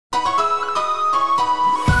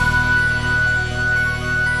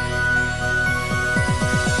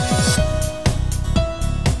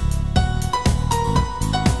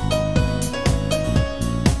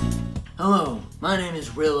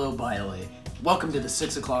O'Biley. Welcome to the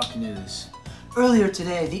 6 o'clock news. Earlier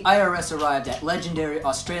today, the IRS arrived at legendary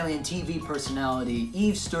Australian TV personality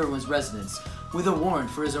Eve Stirwin's residence with a warrant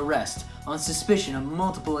for his arrest on suspicion of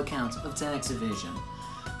multiple accounts of tax evasion.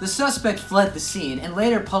 The suspect fled the scene and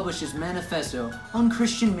later published his manifesto on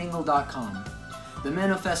ChristianMingle.com. The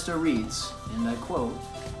manifesto reads, and I quote,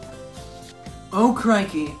 "Oh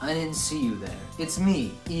crikey, I didn't see you there. It's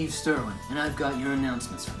me, Eve Stirwin, and I've got your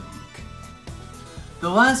announcements for the week. The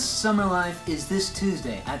last Summer Life is this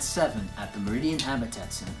Tuesday at 7 at the Meridian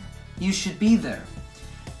Habitat Center. You should be there.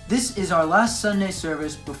 This is our last Sunday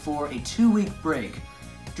service before a 2-week break.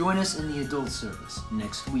 Join us in the adult service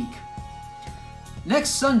next week. Next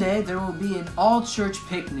Sunday, there will be an all-church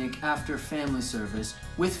picnic after family service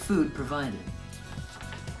with food provided.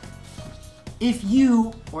 If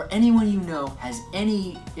you or anyone you know has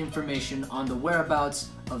any information on the whereabouts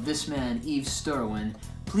of this man, Eve Stirwin,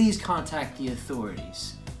 please contact the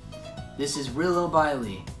authorities. This is Rill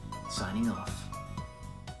O'Biley, signing off."